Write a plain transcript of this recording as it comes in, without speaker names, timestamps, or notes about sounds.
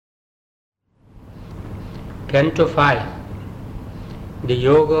Canto 5. The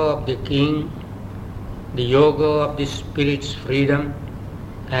Yoga of the King, the Yoga of the Spirit's freedom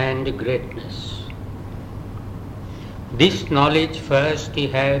and greatness. This knowledge first he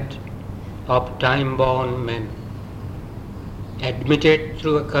had of time-born men, admitted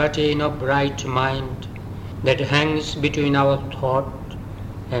through a curtain of bright mind that hangs between our thought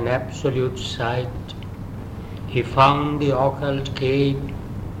and absolute sight. He found the occult cave,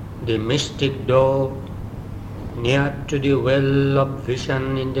 the mystic door, near to the well of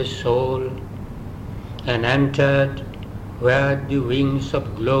vision in the soul, and entered where the wings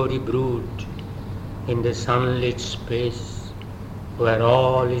of glory brood in the sunlit space where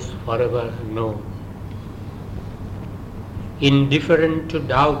all is forever known. Indifferent to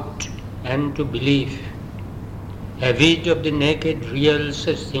doubt and to belief, avid of the naked real's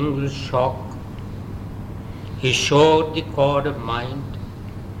a single shock, he showed the cord of mind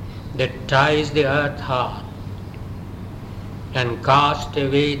that ties the earth hard and cast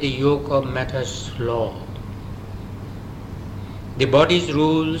away the yoke of matter's law. The body's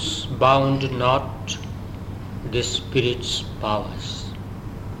rules bound not the spirit's powers.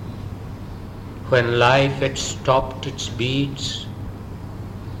 When life had stopped its beats,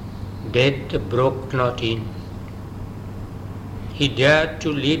 death broke not in. He dared to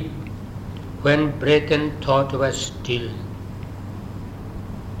live when breath and thought were still.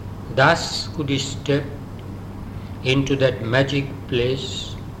 Thus could he step into that magic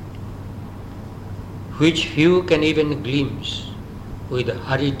place which few can even glimpse with a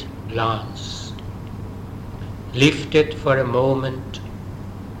hurried glance, lifted for a moment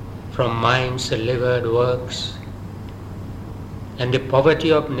from mind's levered works and the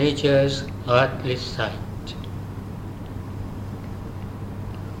poverty of nature's earthly sight.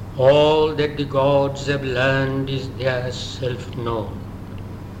 All that the gods have learned is their self-known.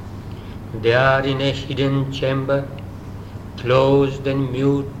 There in a hidden chamber, closed and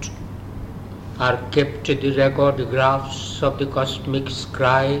mute, are kept the record graphs of the cosmic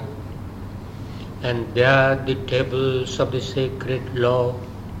scribe, and there the tables of the sacred law.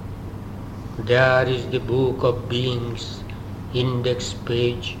 There is the book of being's index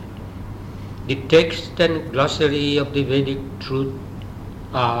page. The text and glossary of the Vedic truth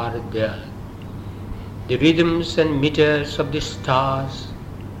are there. The rhythms and meters of the stars,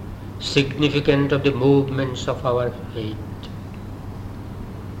 significant of the movements of our fate.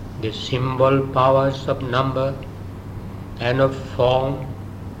 The symbol powers of number and of form,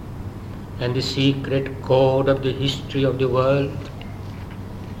 and the secret code of the history of the world,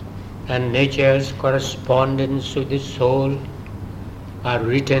 and nature's correspondence with the soul are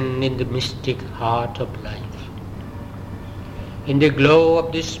written in the mystic heart of life. In the glow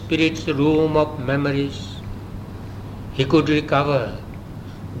of the spirit's room of memories, he could recover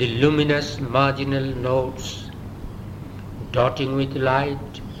the luminous marginal notes, dotting with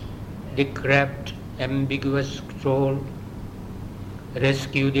light the crabbed ambiguous scroll,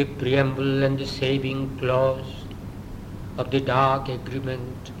 rescue the preamble and the saving clause of the dark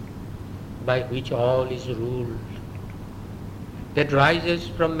agreement by which all is ruled, that rises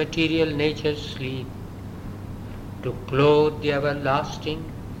from material nature's sleep to clothe the everlasting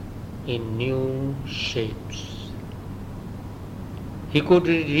in new shapes. He could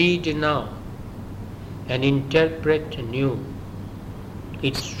read now and interpret anew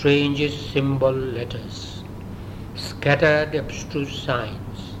its strangest symbol letters, scattered abstruse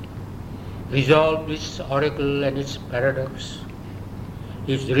signs, resolved its oracle and its paradox,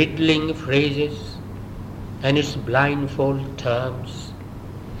 its riddling phrases and its blindfold terms,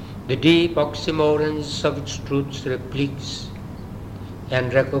 the deep oxymorons of its truth's repliques,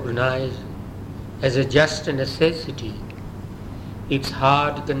 and recognize as a just necessity its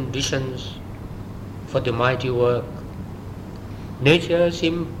hard conditions for the mighty work. Nature's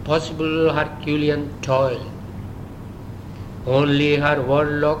impossible Herculean toil, only her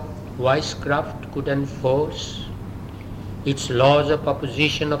warlock wisecraft could enforce, its laws of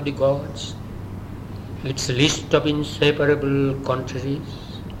opposition of the gods, its list of inseparable contraries.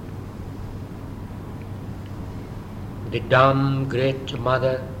 The dumb great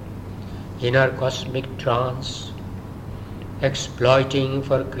mother in her cosmic trance, exploiting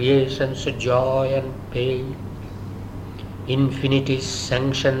for creation's joy and pain, infinity's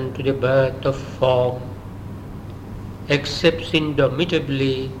sanction to the birth of form, accepts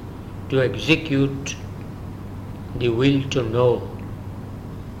indomitably to execute the will to know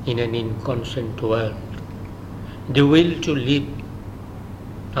in an inconscient world, the will to live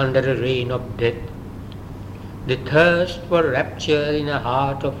under a reign of death, the thirst for rapture in a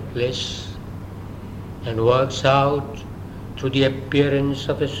heart of flesh, and works out through the appearance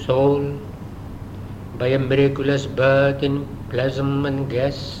of a soul by a miraculous birth in plasm and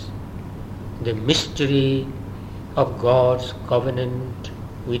gas, the mystery of God's covenant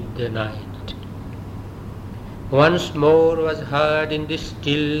with the night. Once more was heard in the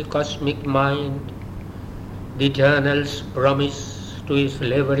still cosmic mind the Eternal's promise to his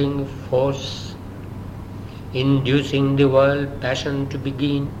laboring force, inducing the world passion to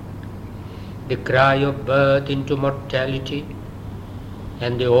begin, the cry of birth into mortality,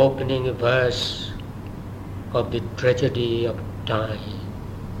 and the opening verse of the tragedy of time.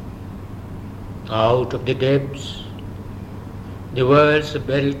 Out of the depths, the world's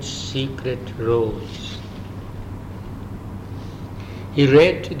buried secret rose. He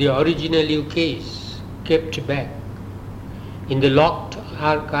read the original ukase kept back in the locked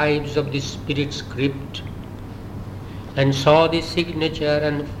archives of the Spirit script, and saw the signature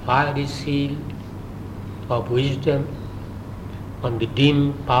and fiery seal of wisdom on the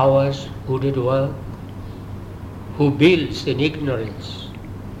dim power's hooded work, who builds in ignorance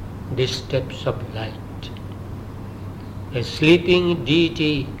the steps of light. A sleeping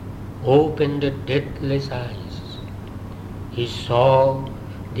deity opened deathless eyes. He saw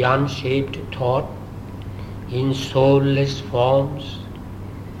the unshaped thought in soulless forms,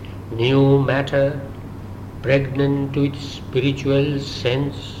 new matter pregnant with spiritual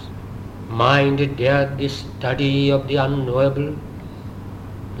sense. Mind dared the study of the unknowable,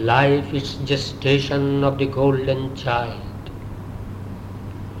 life its gestation of the golden child.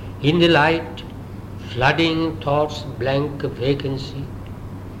 In the light, flooding thought's blank vacancy,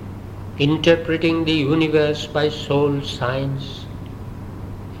 interpreting the universe by soul science,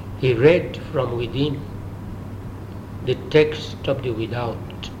 he read from within the text of the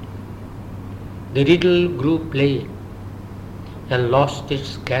without. The riddle grew plain and lost its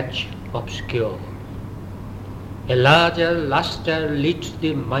sketch obscure. A larger luster lit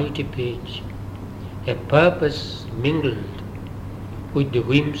the mighty page, a purpose mingled with the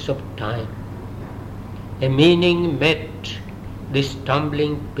whims of time. A meaning met the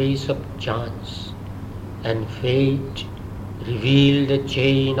stumbling pace of chance, and fate revealed a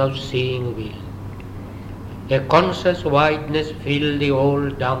chain of seeing will. A conscious wideness filled the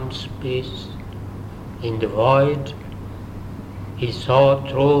old dumb space. In the void, he saw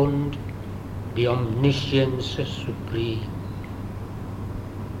throned the omniscience supreme.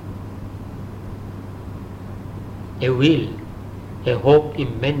 A will, a hope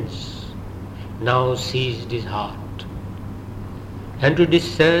immense, now seized his heart. And to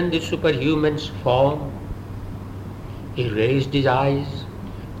discern the superhuman's form, he raised his eyes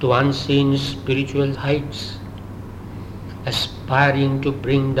to unseen spiritual heights, aspiring to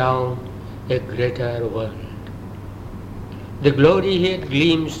bring down a greater world. The glory he had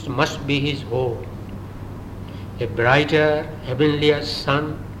glimpsed must be his home. A brighter, heavenlier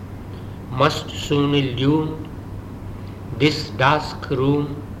sun must soon illume this dusk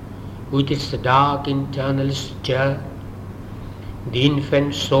room with its dark internal stir. The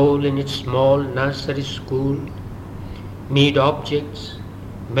infant soul in its small nursery school, mid objects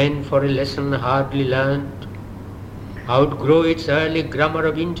meant for a lesson hardly learned, outgrow its early grammar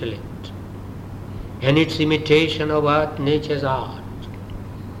of intellect and its imitation of earth nature's art.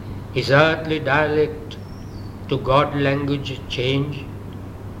 His earthly dialect to God language change,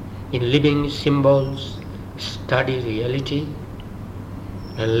 in living symbols study reality,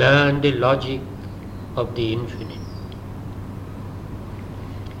 and learn the logic of the infinite.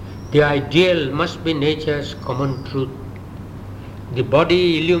 The ideal must be nature's common truth, the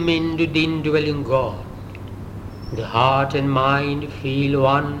body illumined with the indwelling God. The heart and mind feel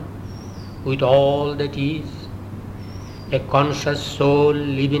one with all that is. A conscious soul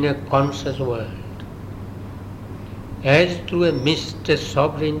live in a conscious world. As through a mist a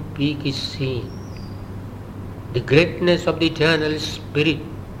sovereign peak is seen, the greatness of the eternal spirit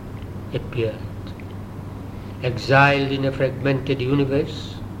appeared. Exiled in a fragmented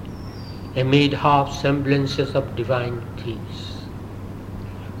universe, amid half semblances of divine things,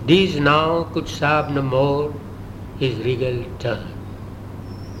 these now could serve no more his regal turn.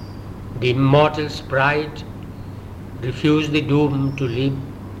 The immortal sprite refused the doom to live,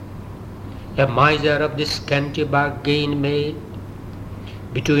 a miser of the scanty bargain made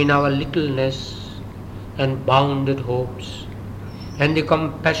between our littleness and bounded hopes and the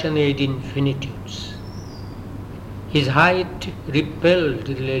compassionate infinitudes. His height repelled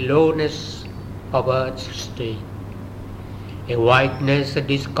the lowness of earth's stain. A whiteness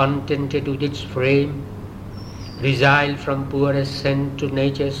discontented with its frame, resiled from poor ascent to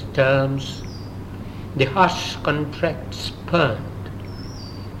nature's terms, the harsh contract spurned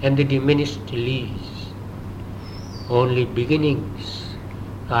and the diminished leaves. Only beginnings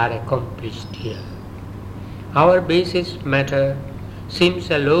are accomplished here. Our basis matter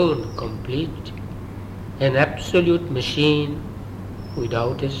seems alone complete, an absolute machine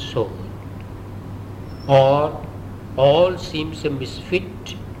without a soul. Or all seems a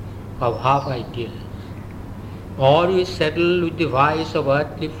misfit of half ideals. Or we settle with the vice of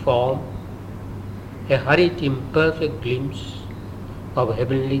earthly form, a hurried imperfect glimpse of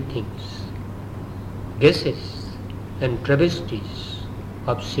heavenly things, guesses and travesties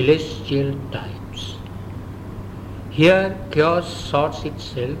of celestial types. Here chaos sorts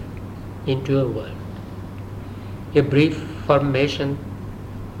itself into a world, a brief formation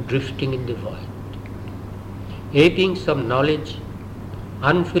drifting in the void. Apings of knowledge,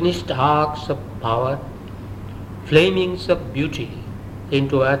 unfinished arcs of power, flamings of beauty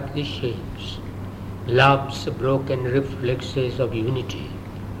into earthly shapes, love's broken reflexes of unity,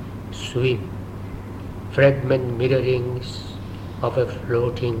 swim, fragment mirrorings of a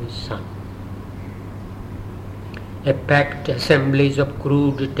floating sun. A packed assemblies of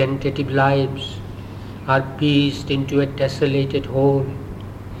crude tentative lives are pieced into a tessellated whole.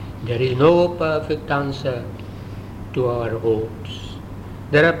 There is no perfect answer to our hopes.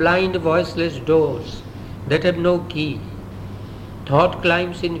 There are blind voiceless doors that have no key. Thought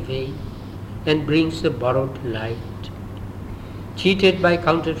climbs in vain and brings a borrowed light. Cheated by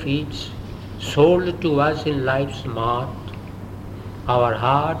counterfeits, sold to us in life's mart, our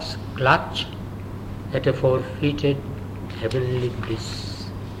hearts clutch at a forfeited heavenly bliss.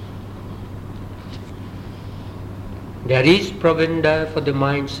 There is provender for the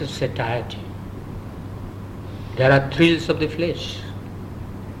mind's satiety. There are thrills of the flesh,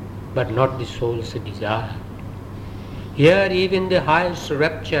 but not the soul's desire. Here even the highest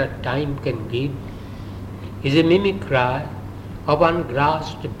rapture time can give is a mimic cry of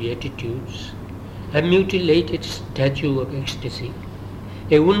ungrasped beatitudes, a mutilated statue of ecstasy,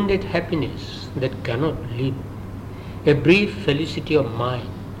 a wounded happiness that cannot live, a brief felicity of mind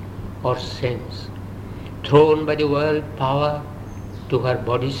or sense, thrown by the world power to her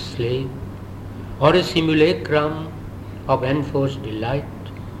body's slave, or a simulacrum of enforced delight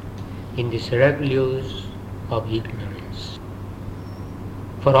in the seraglios of ignorance.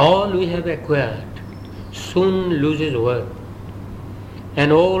 For all we have acquired soon loses worth,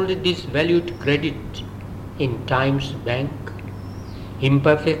 and all disvalued credit in time's bank,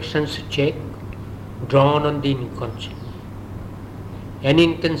 imperfections check drawn on the inconscient, and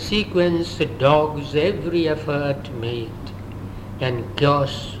in consequence dogs every effort made, and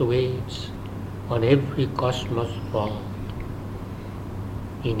chaos waits on every cosmos formed.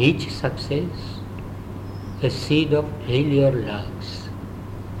 In each success, a seed of failure lurks.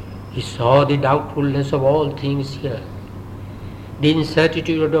 He saw the doubtfulness of all things here, the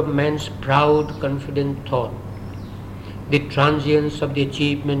incertitude of man's proud, confident thought, the transience of the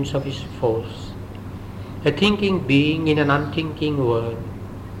achievements of his force, a thinking being in an unthinking world,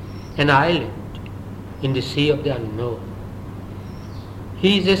 an island in the sea of the unknown.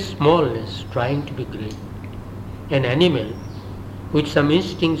 He is a smallness trying to be great, an animal with some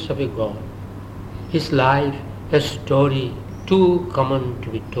instincts of a god, his life a story too common to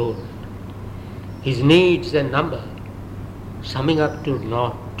be told, his needs a number summing up to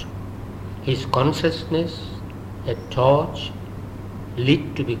naught, his consciousness a torch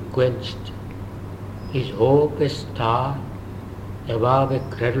lit to be quenched, his hope a star above a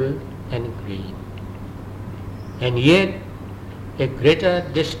cradle and grave. And yet a greater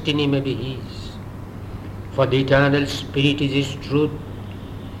destiny may be his, for the eternal spirit is his truth.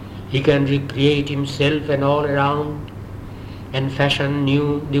 He can recreate himself and all around, and fashion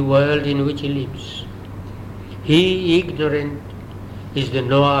new the world in which he lives. He, ignorant, is the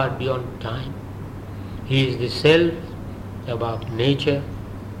knower beyond time. He is the self above nature,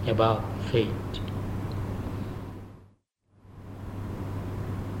 above fate.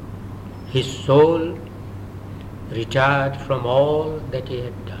 His soul retired from all that he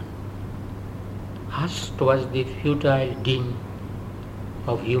had done. Hushed was the futile din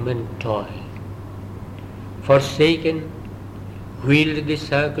of human toil. Forsaken wheeled the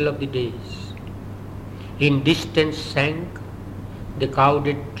circle of the days. In distance sank the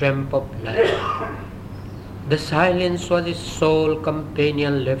cowed tramp of life. The silence was his sole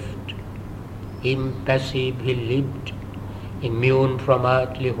companion left. Impassive he lived, immune from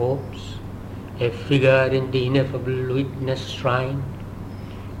earthly hopes, a figure in the ineffable witness shrine,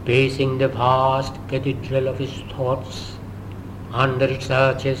 pacing the vast cathedral of his thoughts, under its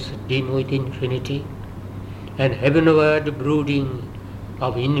arches dim with infinity, and heavenward brooding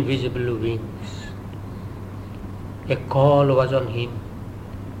of invisible wings. A call was on him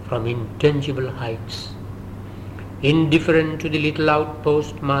from intangible heights. Indifferent to the little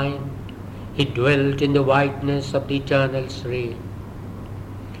outpost mind, He dwelt in the whiteness of the eternal's ray.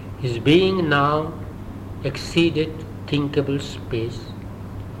 His being now exceeded thinkable space.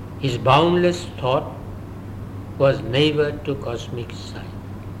 His boundless thought was never to cosmic sight.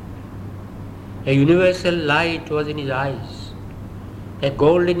 A universal light was in his eyes. A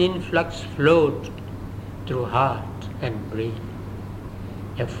golden influx flowed through heart and brain.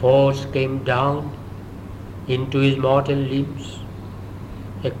 A force came down into his mortal limbs,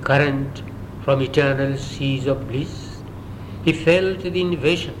 a current from eternal seas of bliss. He felt the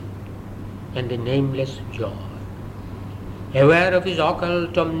invasion and the nameless joy. Aware of his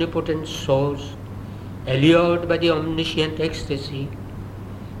occult omnipotent source, allured by the omniscient ecstasy,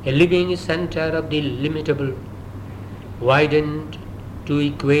 a living center of the illimitable, widened to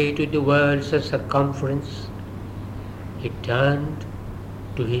equate with the world's circumference, he turned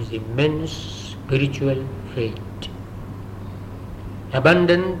to his immense spiritual fate.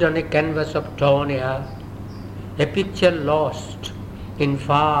 Abandoned on a canvas of torn air, a picture lost in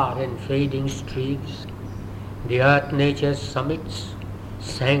far and fading streaks, the earth-nature's summits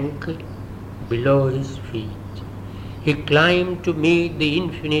sank below his feet. He climbed to meet the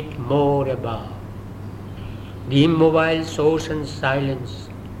infinite more above. The immobile source and silence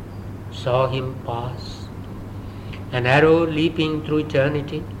saw him pass. An arrow leaping through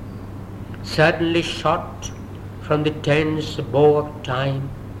eternity, suddenly shot from the tense bow of time,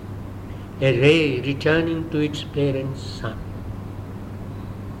 a ray returning to its parent sun.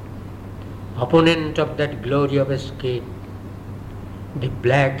 Opponent of that glory of escape, the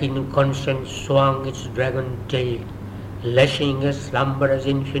black inconscient swung its dragon tail, lashing a slumberous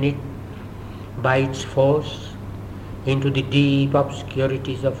infinite by its force into the deep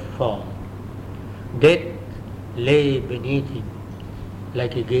obscurities of form. Death lay beneath him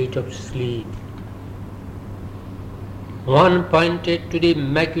like a gate of sleep. One pointed to the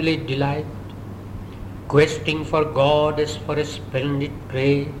immaculate delight, questing for God as for a splendid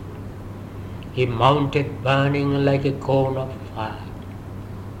prey. He mounted burning like a cone of fire.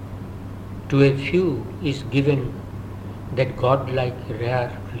 To a few is given that godlike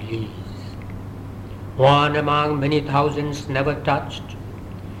rare release. One among many thousands never touched,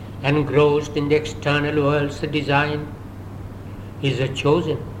 engrossed in the external world's design, is a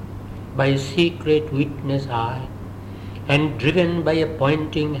chosen by a secret witness eye and driven by a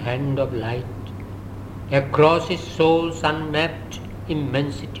pointing hand of light across his soul's unmapped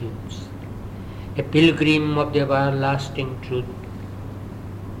immensitudes, a pilgrim of the everlasting truth.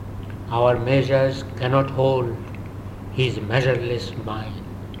 Our measures cannot hold his measureless mind.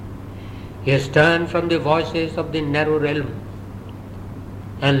 He has turned from the voices of the narrow realm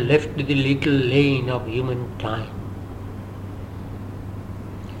and left the little lane of human time.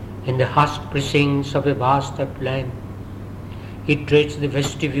 In the hushed precincts of a vast upland, he treads the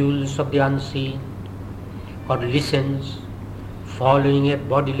vestibules of the unseen, or listens, following a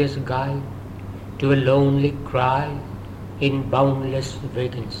bodiless guide, to a lonely cry in boundless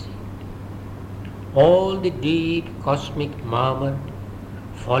vacancy. All the deep cosmic murmur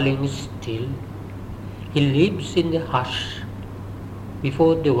falling still, he lives in the hush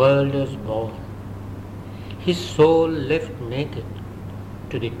before the world was born, his soul left naked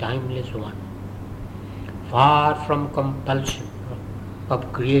to the timeless one, far from compulsion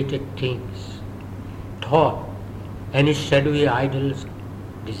of created things. Thought and his shadowy idols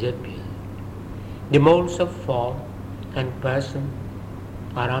disappear. The molds of form and person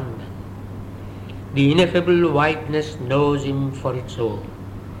are undone. The ineffable whiteness knows him for its own,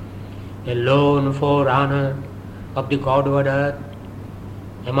 a lone forerunner of the Godward earth,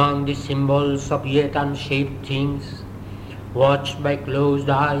 among the symbols of yet unshaped things, watched by closed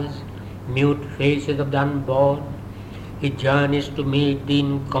eyes, mute faces of the unborn. He journeys to meet the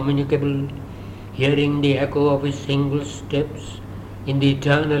incommunicable, hearing the echo of his single steps in the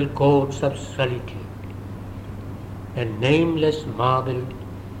eternal courts of solitude. A nameless marble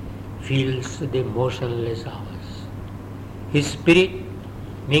fills the motionless hours. His spirit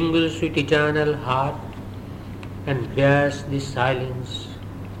mingles with eternal heart and bears the silence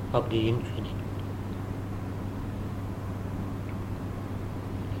of the infinite.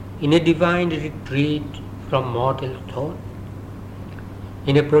 In a divine retreat from mortal thought,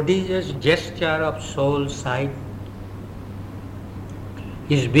 in a prodigious gesture of soul sight,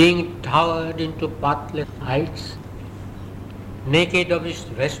 his being towered into pathless heights, naked of his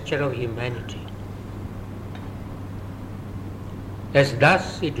vesture of humanity. As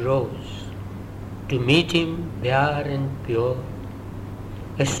thus it rose, to meet him bare and pure,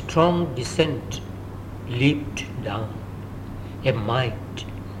 a strong descent leaped down, a might,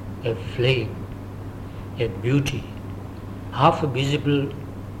 a flame, a beauty, half visible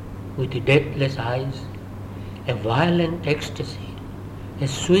with deathless eyes, a violent ecstasy, a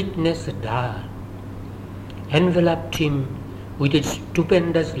sweetness dire, enveloped him with its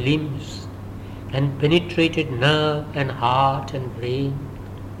stupendous limbs and penetrated nerve and heart and brain,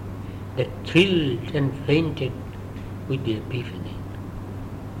 that thrilled and fainted with the epiphany.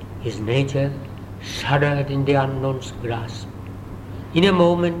 His nature shuddered in the unknown's grasp. In a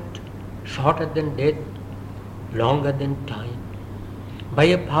moment, shorter than death, longer than time, by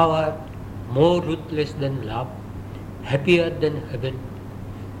a power more ruthless than love, happier than heaven,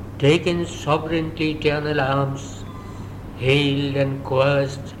 taken sovereignly eternal arms, hailed and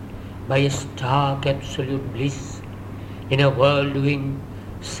coerced by a stark absolute bliss, in a whirlwind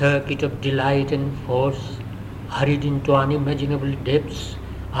circuit of delight and force, hurried into unimaginable depths,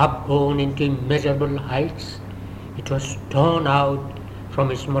 upborne into immeasurable heights, it was torn out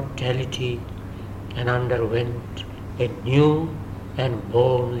from its mortality and underwent a new and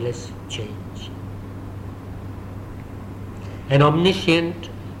boundless change. An omniscient,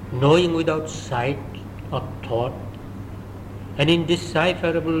 knowing without sight or thought, an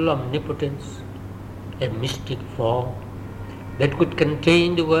indecipherable omnipotence, a mystic form that could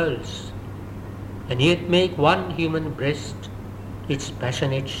contain the worlds and yet make one human breast its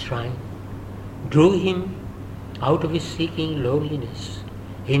passionate shrine, drew him out of his seeking loneliness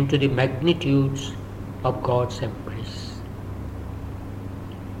into the magnitudes of God's embrace.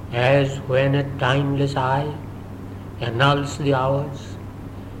 As when a timeless eye annuls the hours,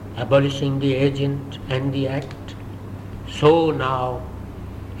 abolishing the agent and the act, so now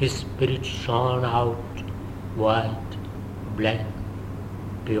his spirit shone out white, blank,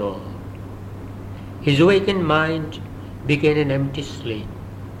 pure. His awakened mind became an empty slate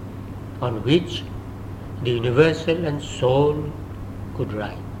on which the universal and soul could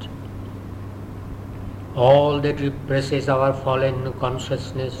write. All that represses our fallen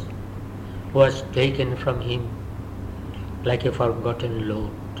consciousness was taken from him like a forgotten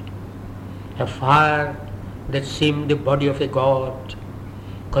load. A fire that seemed the body of a god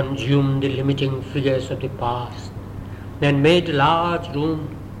consumed the limiting figures of the past and made large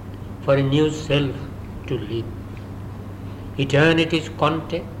room for a new self to live. Eternity's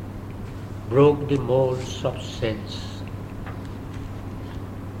contact broke the molds of sense.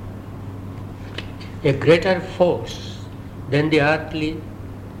 A greater force than the earthly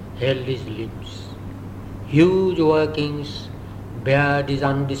held his lips. Huge workings bared his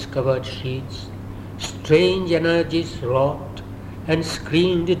undiscovered sheets. Strange energies wrought and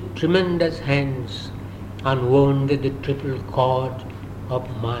screamed with tremendous hands, unwound the triple cord of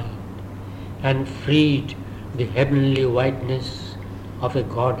mind, and freed the heavenly whiteness of a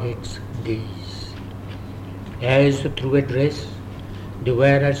Godhead's gaze. As through a dress the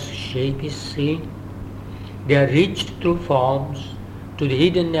wearer's shape is seen, they are reached through forms to the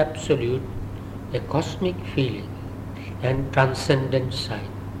hidden absolute, a cosmic feeling and transcendent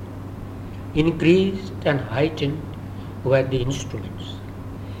sight. Increased and heightened were the instruments.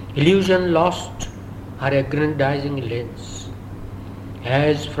 Illusion lost her aggrandizing lens.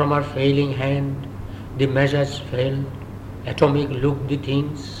 As from her failing hand the measures fell, atomic looked the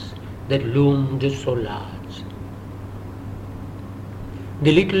things that loomed so large.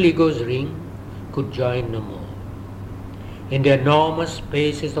 The little ego's ring could join no more. In the enormous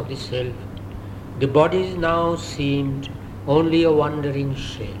spaces of the self, the bodies now seemed only a wandering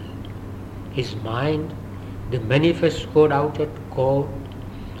shell. His mind, the manifest outer core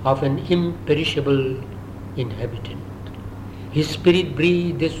of an imperishable inhabitant. His spirit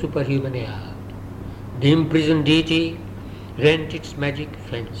breathed a superhuman air. The imprisoned deity rent its magic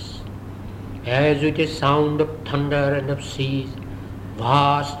fence. As with a sound of thunder and of seas,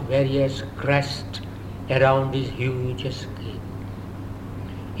 vast barriers crashed around his huge escape.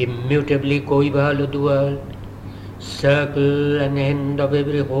 Immutably coeval of the world, circle and end of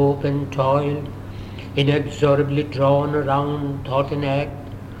every hope and toil, inexorably drawn around thought and act,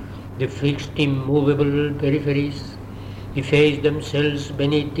 the fixed immovable peripheries efface themselves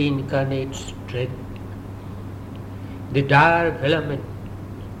beneath the incarnate strength. The dire velamen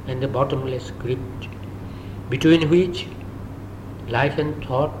and the bottomless crypt, between which life and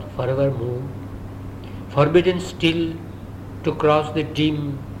thought forever move, forbidden still to cross the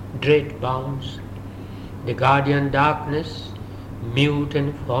dim, dread bounds, the guardian darkness, mute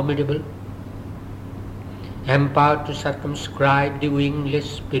and formidable, empowered to circumscribe the wingless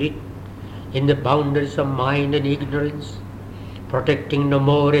spirit in the boundaries of mind and ignorance, protecting no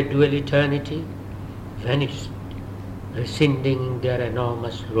more a dual eternity, vanished, rescinding their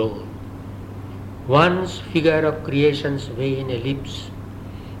enormous role. Once figure of creation's vain ellipse,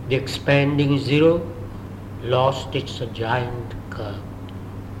 the expanding zero lost its giant curve.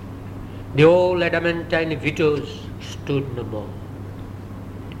 The old adamantine vetoes stood no more.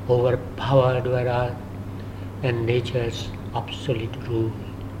 Overpowered were earth and nature's obsolete rule.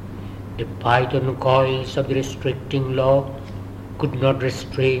 The python coils of the restricting law could not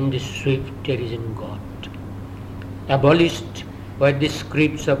restrain the swift arisen God. Abolished were the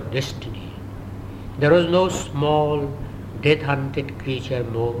scripts of destiny. There was no small, death-hunted creature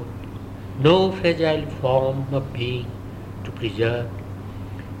more, no fragile form of being to preserve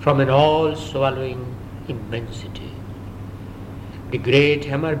from an all-swallowing immensity. The great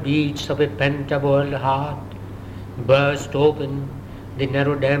hammer beats of a pent-up-world heart burst open the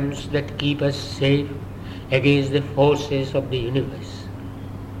narrow dams that keep us safe against the forces of the universe.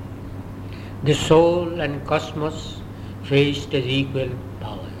 The soul and cosmos faced as equal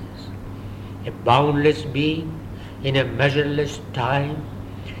powers. A boundless being in a measureless time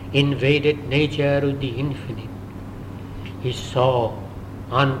invaded nature with the infinite. He saw,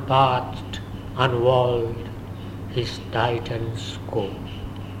 unpathed, unwalled, his titan scope.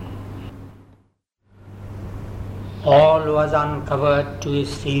 All was uncovered to his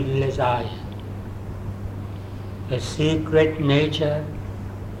seedless eye. A secret nature,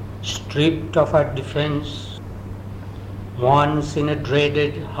 stripped of her defense, once in a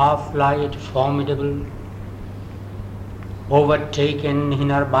dreaded half-light formidable, overtaken in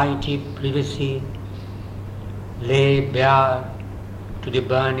her mighty privacy, lay bare to the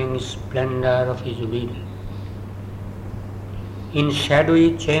burning splendor of his will. In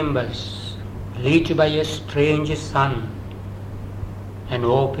shadowy chambers, lit by a strange sun, and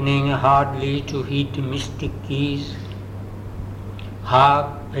opening hardly to heed mystic keys,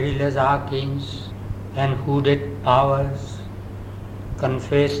 hark perilous arcanes and hooded powers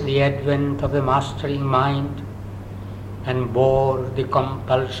confess the advent of a mastering mind and bore the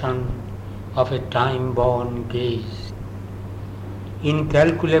compulsion of a time-born gaze.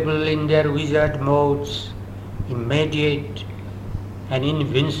 Incalculable in their wizard modes, immediate and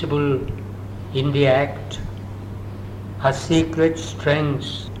invincible in the act, her secret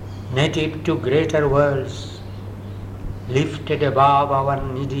strengths, native to greater worlds, lifted above our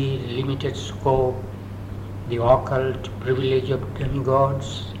needy limited scope the occult privilege of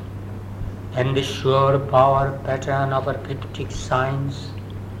demigods and the sure power pattern of her cryptic signs,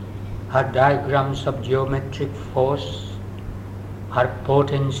 her diagrams of geometric force, her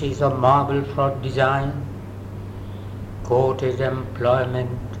potencies of marble fraud design, courted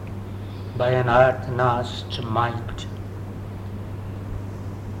employment by an earth-nursed might.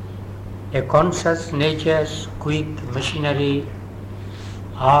 A conscious nature's quick machinery,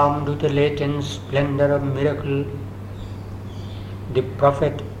 armed with the latent splendor of miracle, the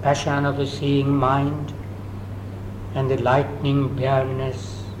prophet passion of a seeing mind, and the lightning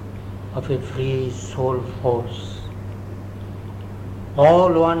bareness of a free soul force.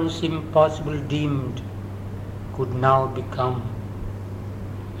 All once impossible deemed could now become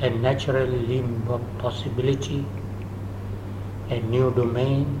a natural limb of possibility, a new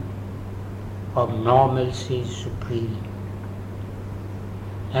domain of normalcy supreme.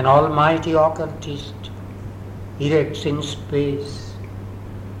 An almighty occultist erects in space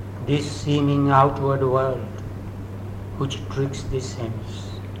this seeming outward world which tricks the sense.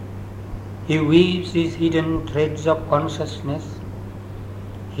 He weaves his hidden threads of consciousness.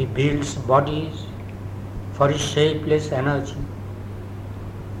 He builds bodies for his shapeless energy.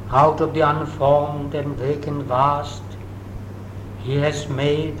 Out of the unformed and vacant vast, he has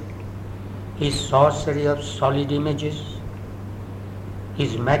made his sorcery of solid images,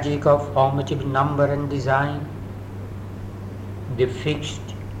 his magic of formative number and design, the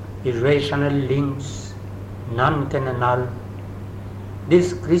fixed, irrational links none can annul,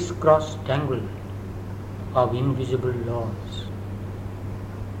 this criss-cross tangle of invisible laws.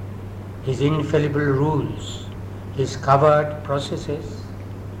 His infallible rules, his covered processes,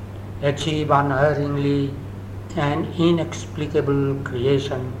 achieve unerringly an inexplicable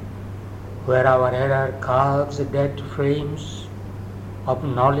creation where our error carves dead frames of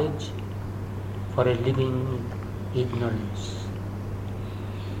knowledge for a living ignorance.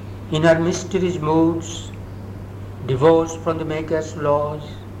 In her mysterious moods, divorced from the Maker's laws,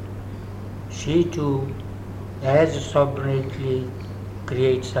 she too as sovereignly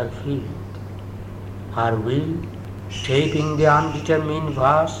creates her field, her will shaping the undetermined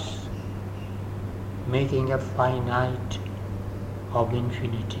vast, making a finite of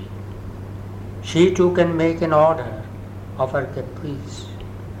infinity. She too can make an order of her caprice,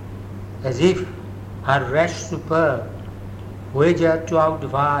 as if her rash superb wagered to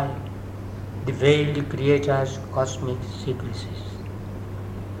outvie the veiled Creator's cosmic secrecies.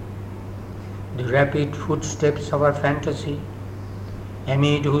 The rapid footsteps of her fantasy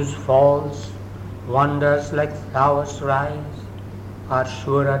amid whose falls wonders like flowers rise, are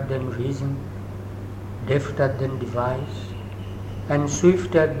surer than reason, defter than device, and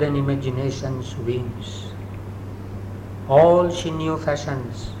swifter than imagination's wings. All she knew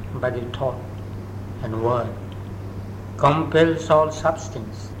fashions by the thought and word, compels all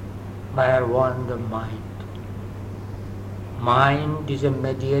substance by her wand of mind. Mind is a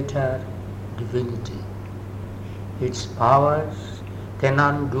mediator divinity. Its powers can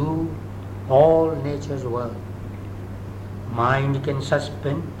undo all nature's work. Mind can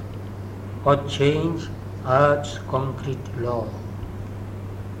suspend or change earth's concrete law.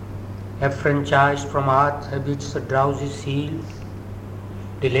 Affranchised from earth habits a drowsy seal,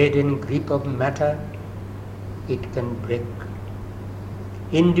 the laden grip of matter it can break.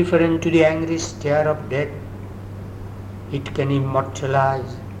 Indifferent to the angry stare of death, it can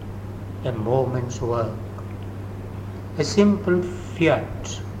immortalize a moment's work. A simple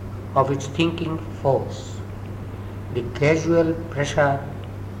fiat of its thinking force, the casual pressure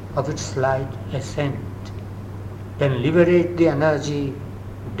of its slight assent, can liberate the energy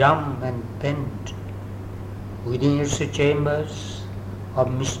dumb and pent within its chambers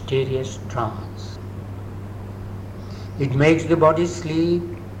of mysterious trance. It makes the body sleep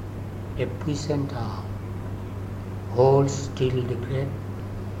a puissant arm, holds still the breath,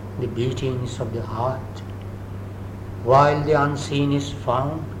 the beatings of the heart, while the unseen is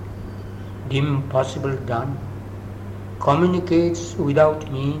found, the impossible done, communicates without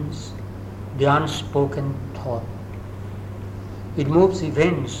means the unspoken thought. It moves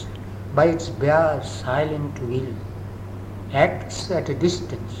events by its bare silent will, acts at a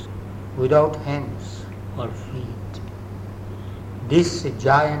distance without hands or feet. This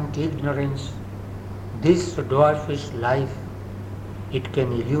giant ignorance, this dwarfish life, it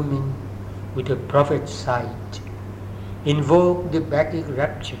can illumine with a prophet's sight, invoke the Bacchic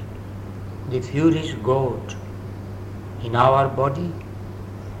rapture, the furious goat in our body,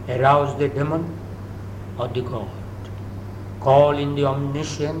 arouse the demon or the god, call in the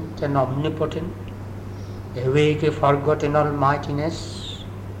omniscient and omnipotent, awake a forgotten almightiness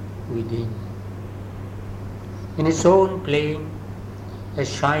within. In its own plane, a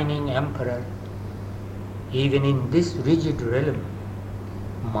shining emperor, even in this rigid realm,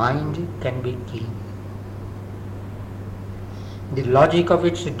 mind can be king. The logic of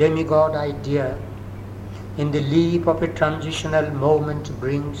its demigod idea in the leap of a transitional moment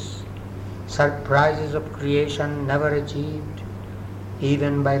brings surprises of creation never achieved,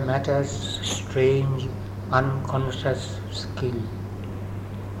 even by matter's strange, unconscious skill.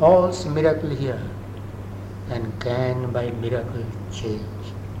 All's miracle here, and can by miracle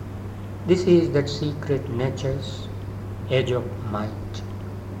change. This is that secret nature's edge of might.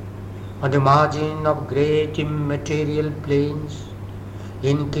 On the margin of great immaterial plains,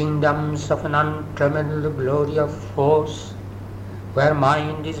 in kingdoms of an untrammeled glory of force, where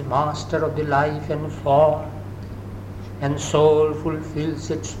mind is master of the life and form, and soul fulfills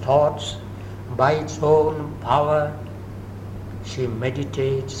its thoughts by its own power, she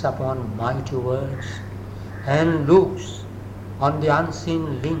meditates upon mighty words and looks on the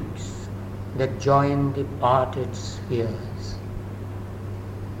unseen links that join the parted spheres.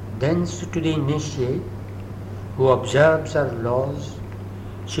 Thence to the initiate, who observes her laws,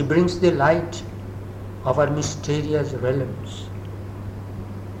 she brings the light of her mysterious realms.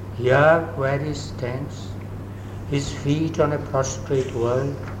 Here where he stands, his feet on a prostrate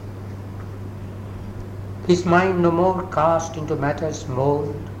world, his mind no more cast into matter's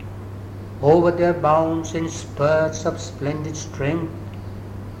mold, over their bounds in spurts of splendid strength,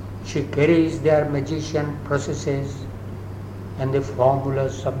 she carries their magician processes and the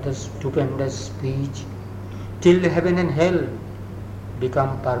formulas of the stupendous speech, till heaven and hell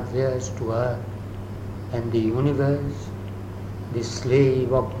become perverse to her, and the universe the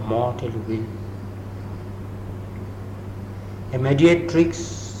slave of mortal will. A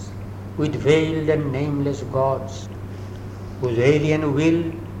mediatrix with veiled and nameless gods, whose alien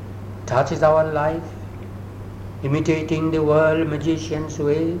will touches our life, imitating the world magician's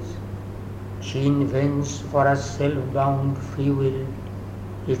ways, she invents for a self-bound free will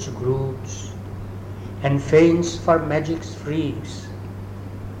its grooves, and feigns for magic's freaks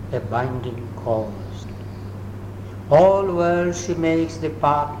a binding cause. All worlds she makes the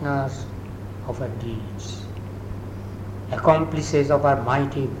partners of her deeds, accomplices of her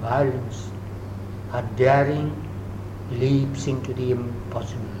mighty violence. Her daring leaps into the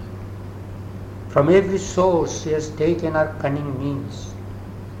impossible. From every source she has taken her cunning means.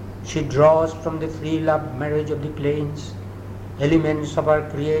 She draws from the free love marriage of the plains elements of her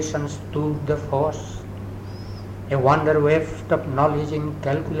creation's to the force, a wonder weft of knowledge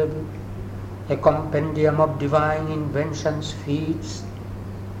incalculable, a compendium of divine inventions feats,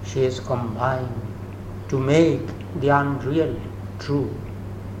 she has combined to make the unreal true,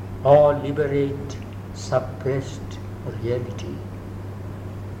 or liberate suppressed reality.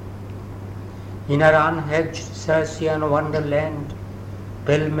 In her unhedged Circean wonderland,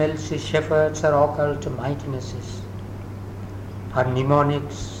 pell-mell she shepherds her occult mightinesses. Her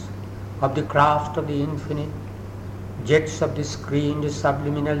mnemonics of the craft of the infinite, jets of the screened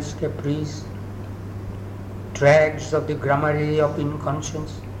subliminal's caprice, tracks of the gramarye of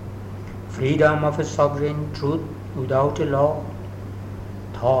inconscience, freedom of a sovereign truth without a law,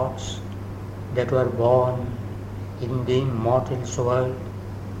 thoughts that were born in the immortal's world,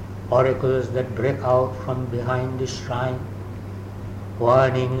 oracles that break out from behind the shrine,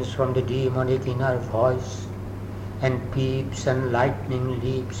 warnings from the demonic inner voice, and peeps and lightning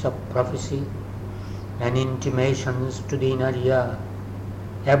leaps of prophecy, and intimations to the inner ear,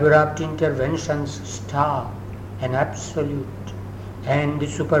 abrupt interventions stark and absolute, and the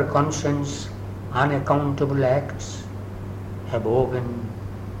superconscious unaccountable acts have woven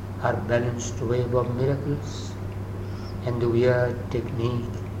her balanced web of miracles and the weird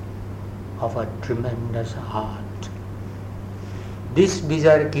technique of a tremendous art. This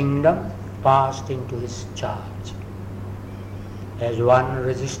bizarre kingdom passed into his charge. As one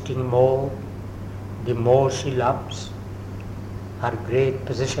resisting more, the more she loves her great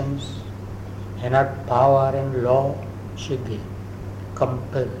possessions and her power and law she gave,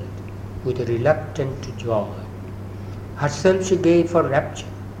 compelled with a reluctant joy. Herself she gave for rapture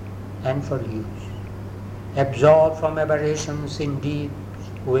and for use, absorbed from aberrations in deep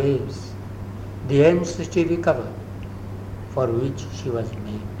waves, the ends she recovered for which she was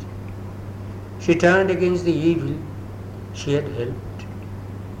made. She turned against the evil she had helped,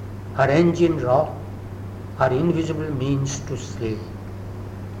 her engine wrought, her invisible means to slay,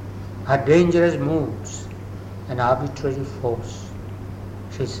 her dangerous moods and arbitrary force.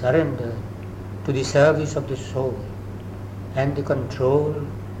 She surrendered to the service of the soul and the control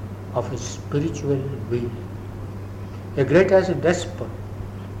of his spiritual will. A great as a despot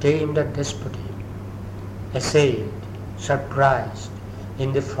tamed at despotism, assailed, surprised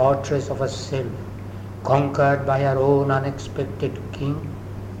in the fortress of herself, conquered by her own unexpected king,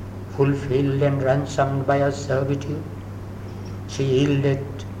 fulfilled and ransomed by her servitude, she yielded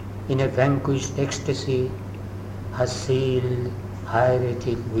in a vanquished ecstasy her sealed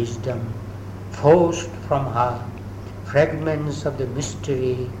hieratic wisdom, forced from her fragments of the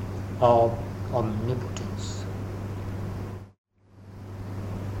mystery of omnipotence.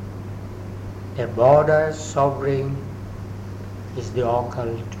 A border sovereign is the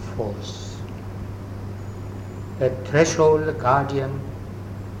occult force, a threshold guardian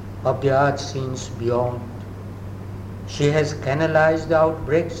of the earth scenes beyond. She has canalized the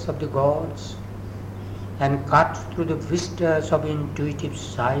outbreaks of the gods and cut through the vistas of intuitive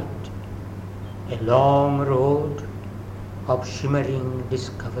sight a long road of shimmering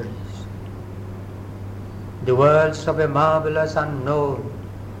discoveries. The worlds of a marvelous unknown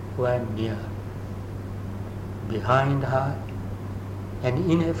were near. Behind her, an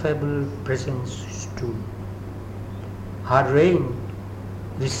ineffable presence stood. Her reign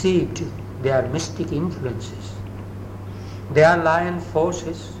received their mystic influences. Their lion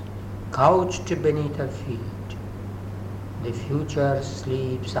forces couched beneath her feet. The future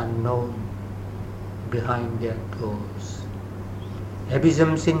sleeps unknown behind their doors.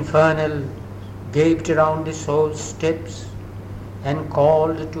 Abysms infernal gaped around the soul's steps and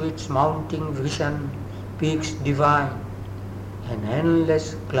called to its mounting vision peaks divine, an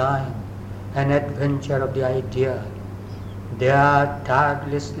endless climb, an adventure of the idea. There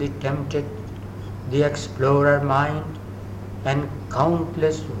tirelessly tempted the explorer mind, and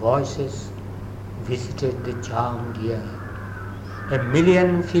countless voices visited the charmed ear. A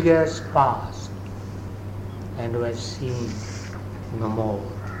million figures passed and were seen no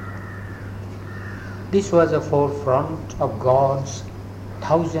more. This was the forefront of God's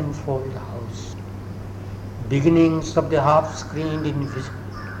thousandfold house, beginnings of the half-screened invisible.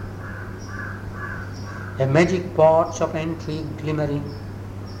 A magic porch of entry glimmering,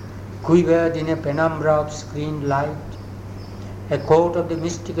 quivered in a penumbra of screened light, a court of the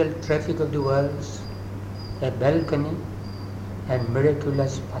mystical traffic of the worlds, a balcony and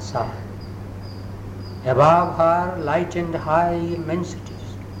miraculous facade. Above her lightened high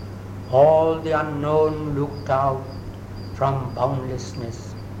immensities, all the unknown looked out from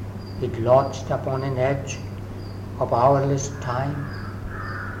boundlessness. It lodged upon an edge of hourless time,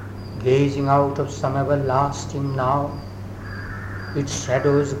 gazing out of some everlasting now, its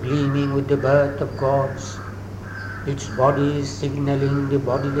shadows gleaming with the birth of gods, its bodies signaling the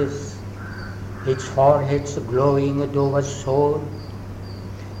bodiless, its foreheads glowing over soul,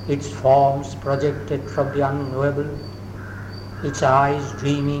 its forms projected from the unknowable, its eyes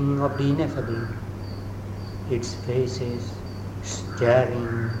dreaming of the ineffable, its faces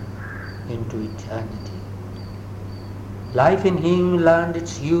staring into eternity. Life in him learned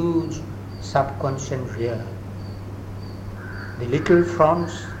its huge subconscious rear. The little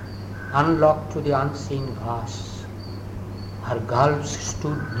fronts unlocked to the unseen vasts. Her gulfs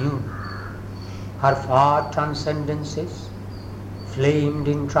stood new. Her far transcendences flamed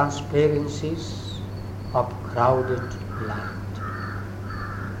in transparencies of crowded light.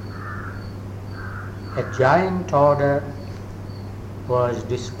 A giant order was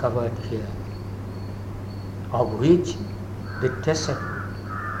discovered here, of which the tessel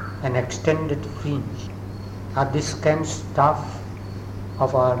and extended fringe are the scant stuff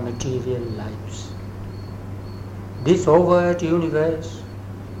of our material lives. This overt universe,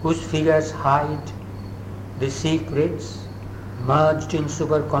 whose figures hide the secrets merged in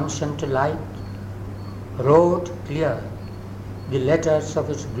superconscient light, wrote clear the letters of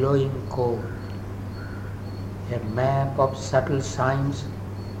its glowing core, a map of subtle signs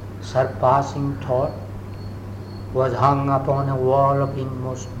surpassing thought was hung upon a wall of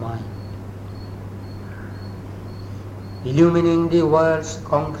inmost mind, illumining the world's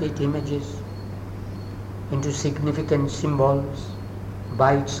concrete images into significant symbols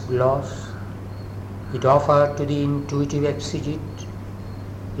by its gloss. It offered to the intuitive exegete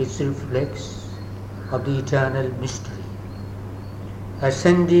its reflex of the eternal mystery,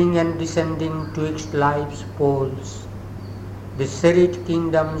 ascending and descending twixt life's poles, the serried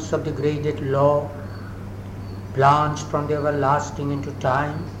kingdoms of the graded law, plunged from the everlasting into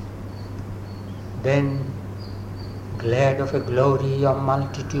time, then glad of a glory of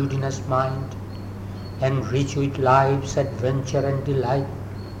multitudinous mind, and rich with life's adventure and delight,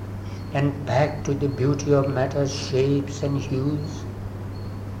 and packed with the beauty of matter's shapes and hues,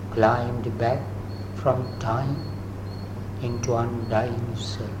 climbed back from time into undying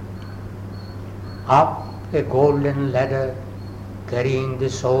self. Up a golden ladder carrying the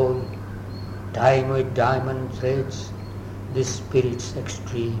soul, tying with diamond threads the spirit's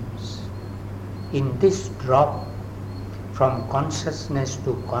extremes. In this drop from consciousness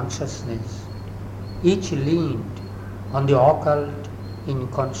to consciousness, each leaned on the occult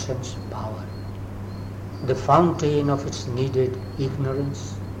inconscious power, the fountain of its needed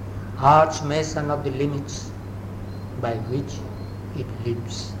ignorance, arch mason of the limits by which it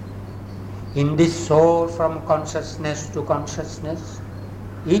lives. In this soul from consciousness to consciousness,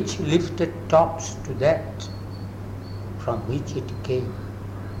 each lifted tops to that from which it came,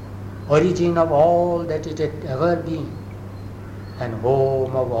 origin of all that it had ever been, and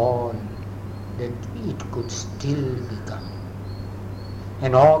home of all that it could still become.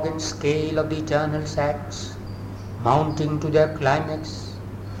 An organ scale of the eternal acts, mounting to their climax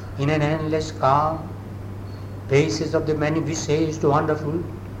in an endless calm, paces of the many-visaged wonderful,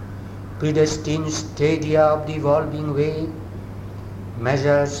 predestined stadia of the evolving way,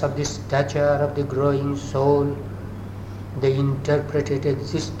 measures of the stature of the growing soul, the interpreted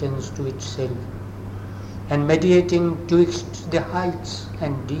existence to itself, and mediating twixt the heights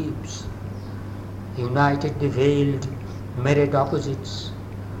and deeps, united the veiled mirrored opposites,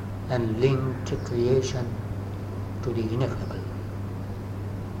 and linked creation to the ineffable.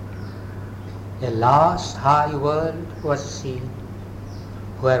 A last high world was seen,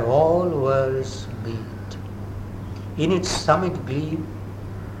 where all worlds meet. In its summit gleam,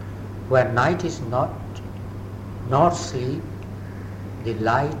 where night is not, nor sleep, the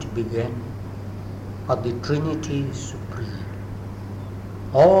light began of the Trinity Supreme.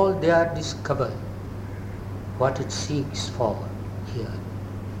 All there discovered what it seeks for here.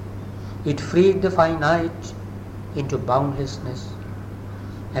 It freed the finite into boundlessness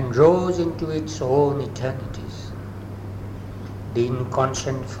and rose into its own eternities. The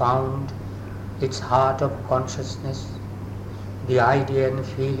inconscient found its heart of consciousness, the idea and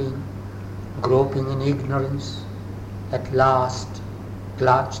feeling, groping in ignorance, at last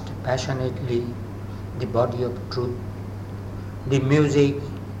clutched passionately the body of truth. The music,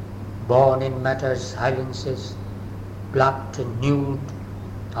 born in matter's silences, plucked and nude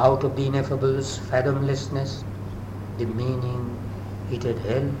out of the ineffable's fathomlessness the meaning it had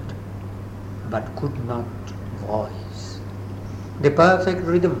held but could not voice. The perfect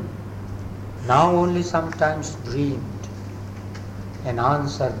rhythm, now only sometimes dreamed, an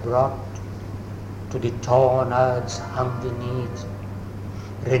answer brought to the torn earth's hungry needs,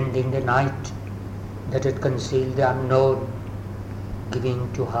 rending the night that had concealed the unknown,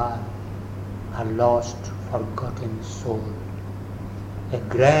 giving to her lost forgotten soul. A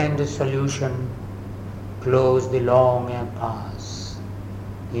grand solution closed the long impasse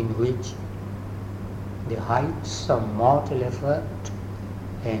in which the heights of mortal effort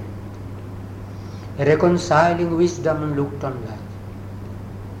end. A reconciling wisdom looked on life.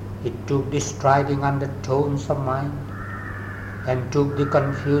 It took the striding undertones of mind and took the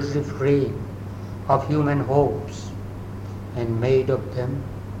confused refrain of human hopes and made of them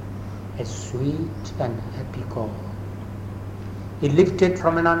a sweet and happy chord. It lifted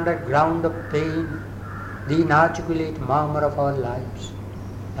from an underground of pain the inarticulate murmur of our lives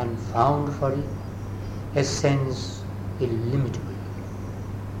and found for it a sense illimitable.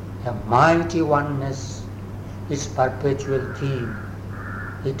 A mighty oneness, its perpetual theme.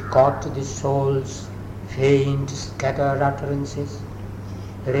 It caught the soul's faint, scattered utterances,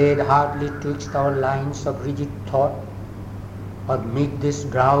 read hardly twixt our lines of rigid thought, or mid this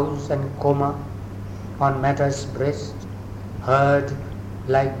drowse and coma on matter's breast, heard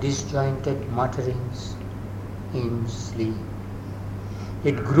like disjointed mutterings in sleep.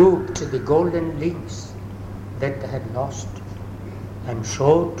 It grouped the golden links that they had lost and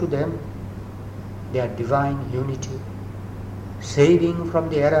showed to them their divine unity, saving from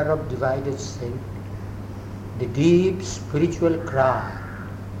the error of divided self, the deep spiritual cry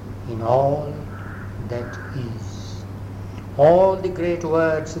in all that is. All the great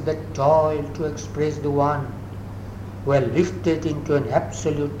words that toiled to express the One were lifted into an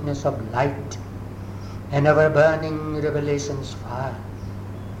absoluteness of light, an ever-burning revelation's fire,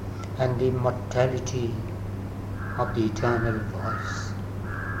 and the immortality of the eternal voice.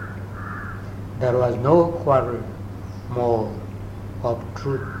 There was no quarrel more of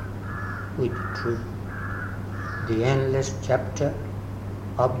truth with truth. The endless chapter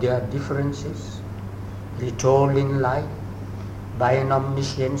of their differences, retold in light by an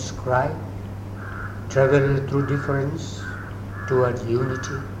omniscient scribe, travelled through difference towards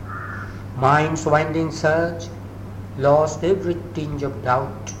unity. Mind's winding surge lost every tinge of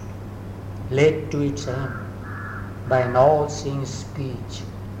doubt, led to its end by an all-seeing speech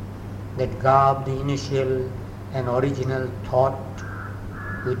that garbed the initial and original thought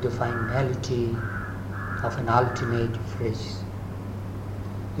with the finality of an ultimate phrase.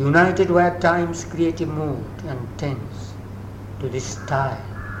 United were time's creative mood and tense to the style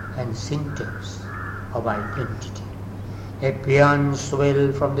and syntax of identity. A paean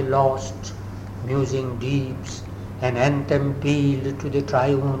swelled from the lost, musing deeps, an anthem pealed to the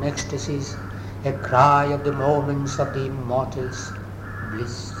triune ecstasies, a cry of the moments of the immortal's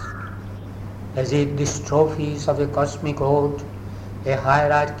bliss. As if the strophes of a cosmic ode, a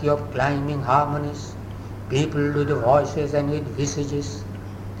hierarchy of climbing harmonies, peopled with voices and with visages,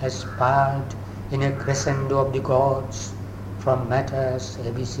 aspired in a crescendo of the gods from matter's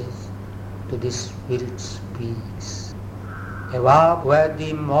abysses to the spirit's peaks. Above were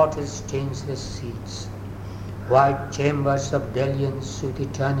the immortals' changeless seats, white chambers of dalliance with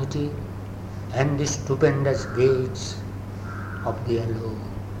eternity, and the stupendous gates of the alone.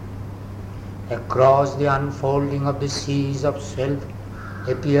 Across the unfolding of the seas of self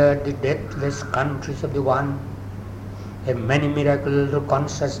appeared the deathless countries of the One, a many-miracled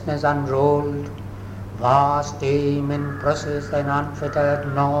consciousness unrolled, vast aim and process and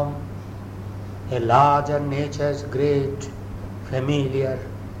unfettered norm, a larger nature's great familiar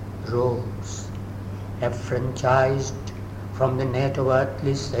roles, affranchised from the net of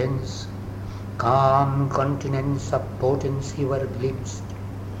earthly sense, calm continents of potency were glimpsed,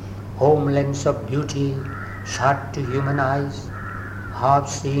 homelands of beauty shut to human eyes, half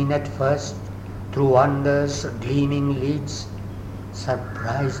seen at first through wonders gleaming lids,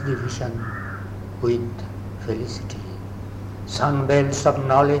 surprised the vision with felicity. Sunbelts of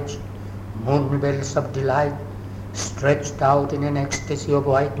knowledge, moonbelts of delight, stretched out in an ecstasy of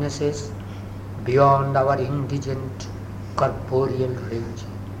whitenesses beyond our indigent corporeal range.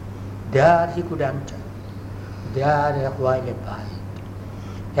 There he could enter, there a while abide,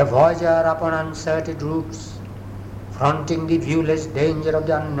 a voyager upon uncertain routes, fronting the viewless danger of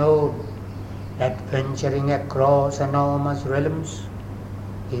the unknown, adventuring across enormous realms,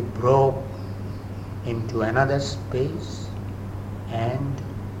 he broke into another space and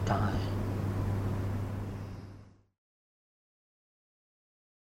time.